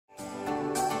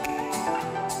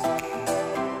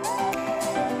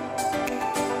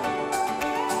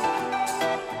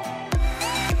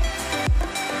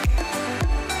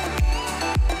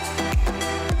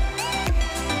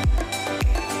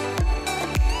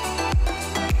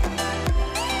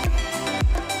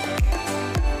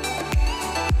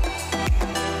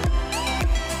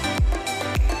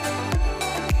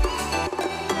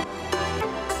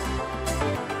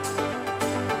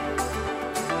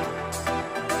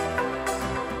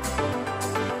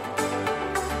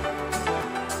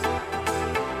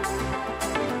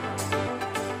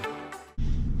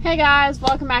Hey guys,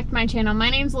 welcome back to my channel. My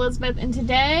name's Elizabeth and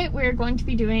today we're going to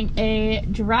be doing a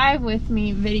drive with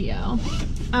me video.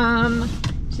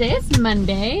 Today is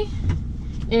Monday.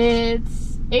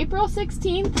 It's April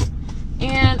 16th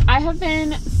and I have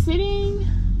been sitting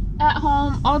at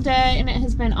home all day and it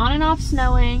has been on and off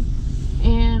snowing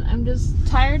and I'm just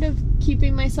tired of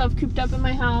keeping myself cooped up in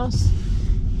my house,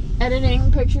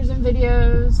 editing pictures and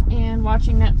videos and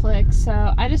watching Netflix.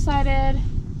 So I decided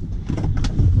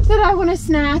that I want a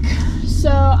snack, so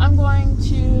I'm going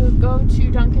to go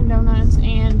to Dunkin' Donuts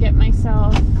and get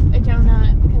myself a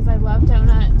donut because I love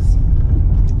donuts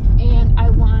and I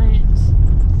want,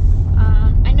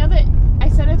 I know that I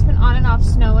said it's been on and off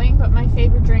snowing, but my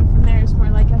favorite drink from there is more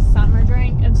like a summer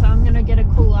drink, and so I'm gonna get a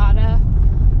Coolada,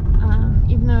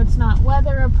 even though it's not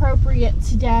weather appropriate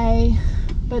today,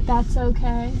 but that's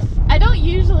okay. I don't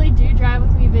usually do drive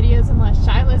with me videos unless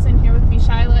Shyla's in here with me.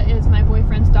 Shyla is my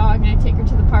boyfriend's dog and I take her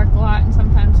to the park a lot and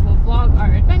sometimes we'll vlog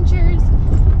our adventures.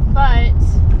 But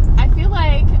I feel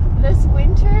like this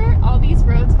winter, all these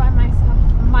roads by my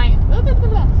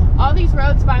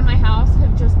house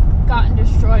have just gotten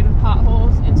destroyed with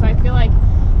potholes, and so I feel like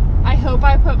I hope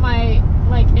I put my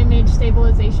image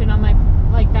stabilization on my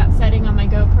that setting on my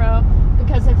GoPro,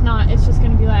 because if not, it's just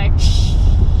gonna be like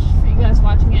for you guys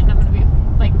watching it and I'm gonna be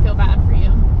feel bad for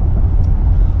you.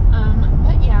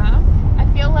 But yeah, I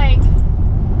feel like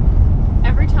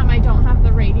every time I don't have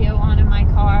the radio on in my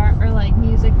car or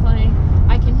music playing,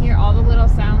 I can hear all the little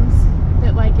sounds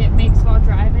that it makes while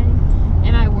driving,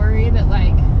 and I worry that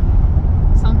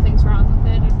something's wrong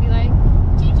with it. It'd be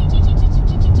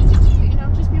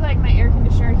just be my air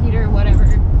conditioner, heater, whatever,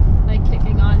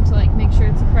 kicking on to make sure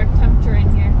it's the correct temperature in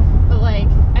here. But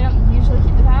I don't usually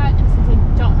hear that, and since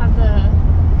I don't have the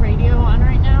radio on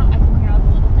right now, I can hear all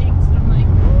the little things, and I'm like,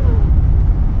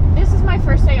 ooh. This is my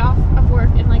first day off of work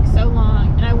in so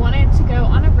long, and I wanted to go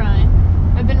on a run.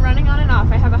 I've been running on and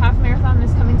off. I have a half marathon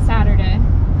this coming Saturday.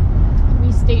 It'll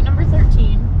be state number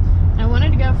 13. And I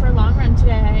wanted to go for a long run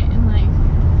today and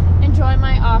enjoy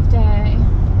my off day.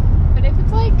 But if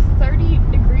it's 30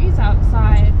 degrees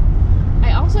outside,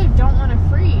 I also don't want to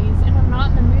freeze, and I'm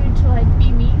not in the mood to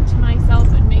be mean to myself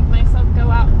and make myself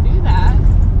go out and do that.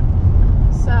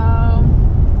 So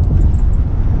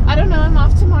I don't know, I'm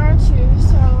off tomorrow too,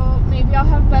 so maybe I'll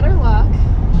have better luck.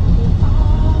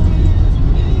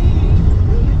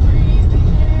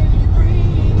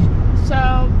 So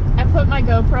I put my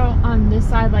GoPro on this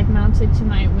side, mounted to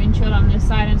my windshield on this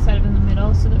side instead of in the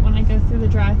middle, so that when I go through the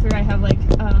drive-thru I have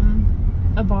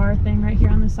a bar thing right here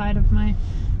on the side of my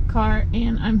car,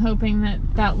 and I'm hoping that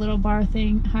that little bar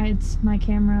thing hides my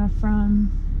camera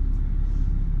from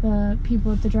the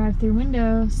people at the drive-thru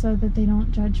window so that they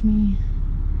don't judge me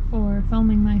for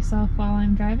filming myself while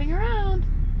I'm driving around.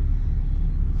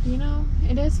 You know,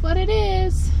 it is what it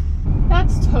is.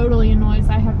 That's totally a noise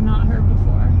I have not heard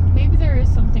before. Maybe there is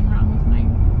something wrong with my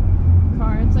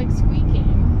car. It's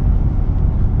squeaking.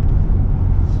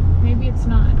 Maybe it's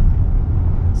not.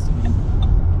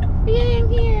 But yeah, I'm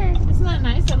here. Isn't that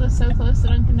nice? I live so close to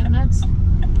Dunkin' Donuts.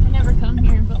 I never come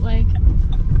here, but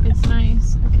it's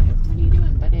nice. Okay, what are you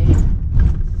doing, buddy?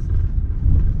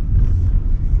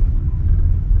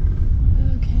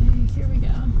 Okay, here we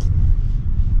go.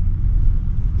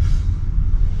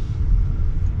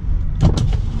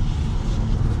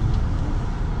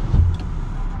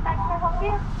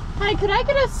 Hi, could I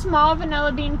get a small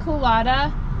vanilla bean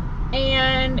Coolada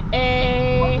and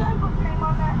a...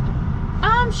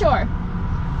 Sure.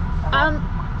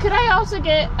 Could I also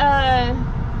get a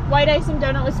white icing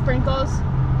donut with sprinkles?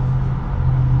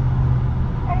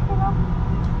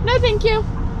 No, thank you.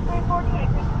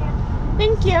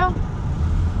 Thank you.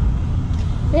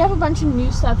 They have a bunch of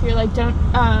new stuff here, not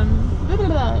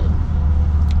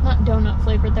donut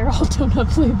flavored, they're all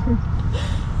donut flavored.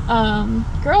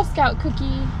 Girl Scout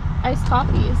cookie iced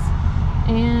coffees,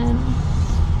 and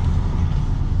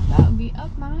that would be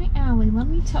up my alley, let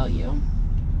me tell you.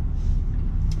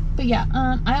 But yeah,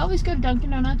 I always go to Dunkin'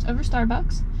 Donuts over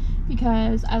Starbucks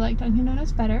because I like Dunkin'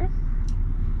 Donuts better,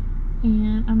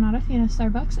 and I'm not a fan of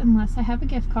Starbucks unless I have a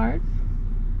gift card.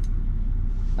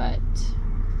 But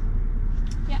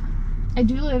yeah, I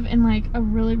do live in a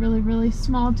really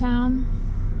small town,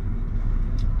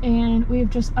 and we have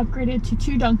just upgraded to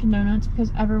 2 Dunkin' Donuts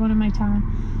because everyone in my town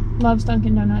loves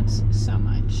Dunkin' Donuts so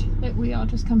much that we all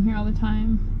just come here all the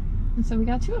time, and so we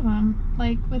got 2 of them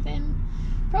within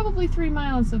probably 3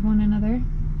 miles of one another.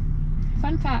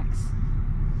 Fun facts.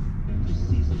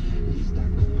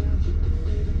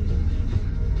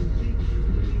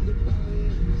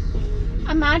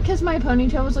 I'm mad because my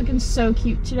ponytail was looking so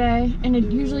cute today, and it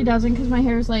usually doesn't because my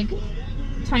hair is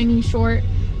tiny, short,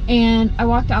 And I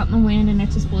walked out in the wind and it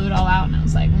just blew it all out, and I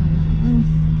was like,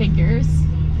 figures.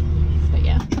 But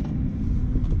yeah.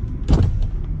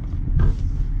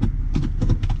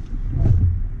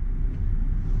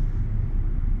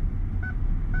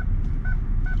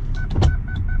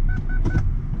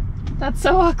 That's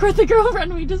so awkward. The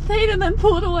girlfriend we just paid and then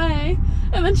pulled away.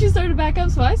 And then she started back up,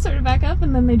 so I started back up,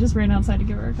 and then they just ran outside to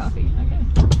give her a coffee. Okay.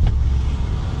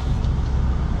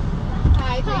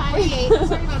 Hi, 348.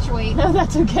 Sorry about your wait. No,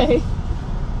 that's okay.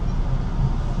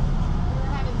 We're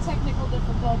having technical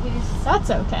difficulties. That's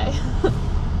okay.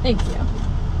 Thank you.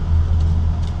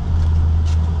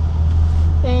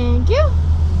 Thank you.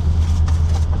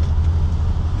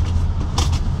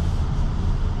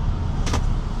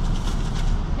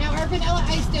 Now our vanilla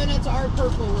ice donuts are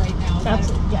purple right now. That's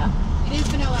it, yeah. It is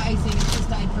vanilla icing, it's just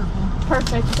dyed purple.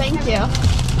 Perfect, thank you.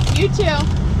 You too.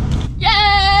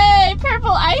 Yay!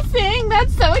 Purple icing!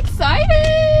 That's so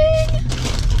exciting!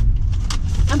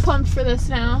 I'm pumped for this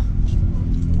now.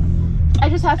 I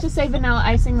just have to say vanilla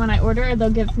icing when I order.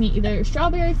 They'll give me either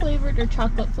strawberry flavored or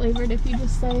chocolate flavored if you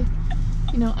just say,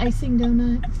 you know, icing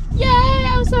donut. Yay!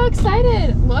 I'm so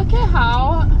excited! Look at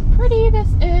how pretty this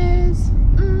is.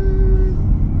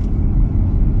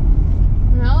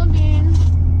 Vanilla bean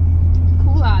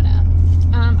colada.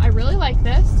 I really like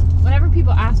this. Whenever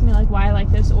people ask me like why I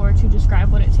like this or to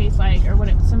describe what it tastes like or what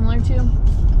it's similar to,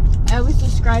 I always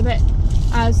describe it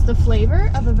as the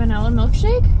flavor of a vanilla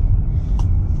milkshake.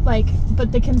 Like,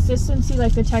 but the consistency,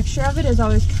 like the texture of it is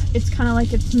always, it's kind of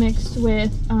like it's mixed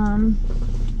with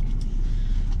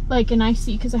like an iced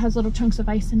tea because it has little chunks of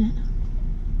ice in it.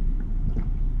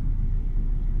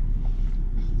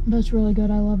 But it's really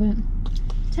good. I love it.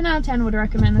 10 out of 10 would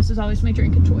recommend. This is always my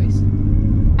drink of choice.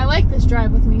 I like this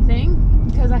drive with me thing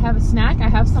because I have a snack, I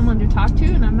have someone to talk to,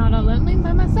 and I'm not all lonely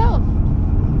by myself.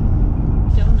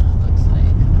 Donut looks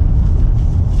like.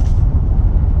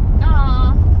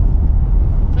 Aww.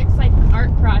 Looks like an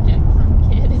art project from a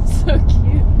kid. It's so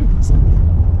cute.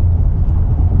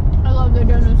 I love their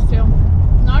donuts too.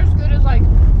 Not as good as like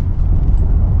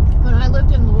when I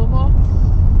lived in Louisville.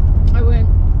 I went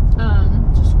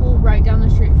to school right down the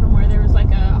street from where there was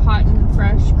like a hot and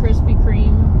fresh Krispy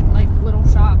Kreme like little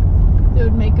shop. They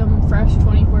would make them fresh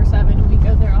 24/7 and we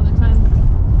go there all the time.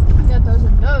 I got those,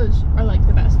 and those are like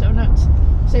the best donuts.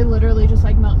 They literally just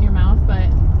like melt in your mouth, but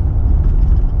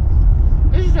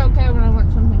this is okay when I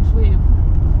want something sweet.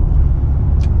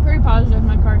 Pretty positive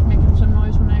my car's making some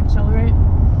noise when I accelerate.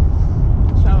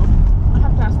 So I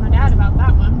have to ask my dad about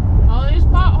that one. All these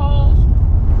potholes.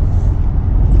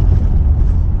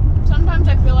 Sometimes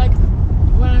I feel like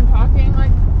when I'm talking,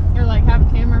 like, or like have a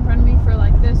camera in front of me for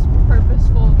like this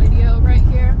purposeful video right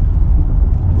here,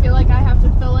 I feel like I have to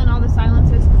fill in all the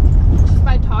silences just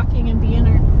by talking and being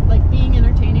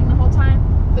entertaining the whole time.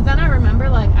 But then I remember,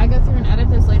 like, I go through and edit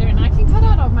this later and I can cut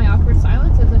out all my awkward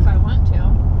silences if I want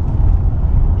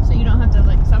to, so you don't have to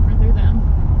like suffer through them.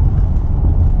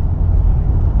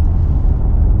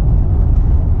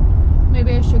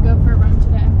 Maybe I should go for a run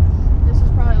today. This is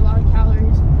probably a lot of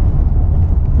calories.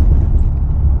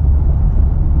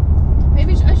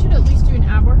 Maybe I should at least do an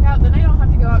ab workout, then I don't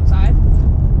have to go outside.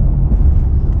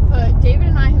 But David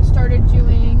and I have started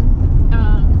doing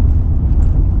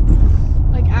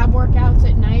like ab workouts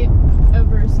at night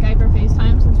over Skype or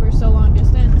FaceTime since we're so long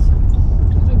distance.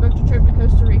 Because we booked a trip to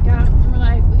Costa Rica and we're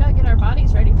like, we gotta get our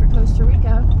bodies ready for Costa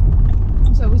Rica.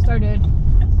 And so we started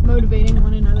motivating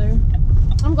one another.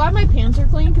 I'm glad my pants are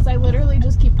clean because I literally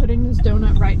just keep putting this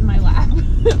donut right in my lap.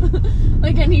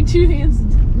 Like I need two hands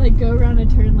to like go around a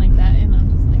turn like that, and I'm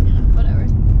just like, yeah, whatever.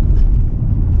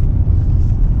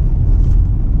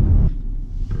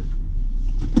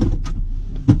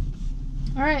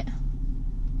 Alright.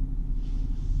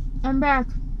 I'm back.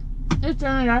 This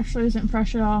donut actually isn't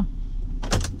fresh at all.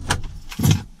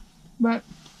 But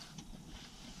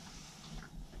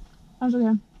that's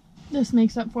okay. This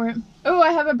makes up for it. Oh,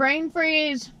 I have a brain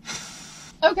freeze.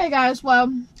 Okay, guys,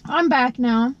 well, I'm back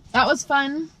now. That was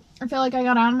fun. I feel like I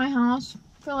got out of my house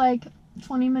for like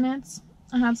 20 minutes.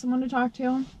 I had someone to talk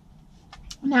to.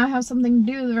 Now I have something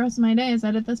to do the rest of my day is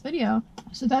edit this video.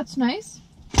 So that's nice.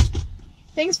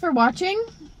 Thanks for watching.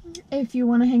 If you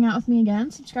want to hang out with me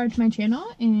again, subscribe to my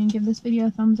channel and give this video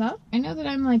a thumbs up. I know that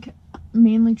I'm like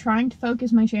mainly trying to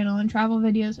focus my channel on travel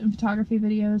videos and photography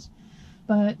videos,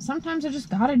 but sometimes I just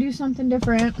gotta do something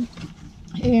different.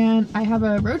 And I have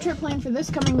a road trip planned for this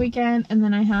coming weekend, and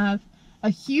then I have a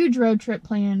huge road trip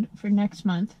planned for next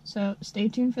month, so stay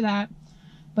tuned for that.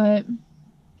 But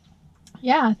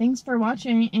yeah, thanks for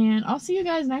watching, and I'll see you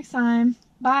guys next time.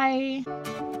 Bye.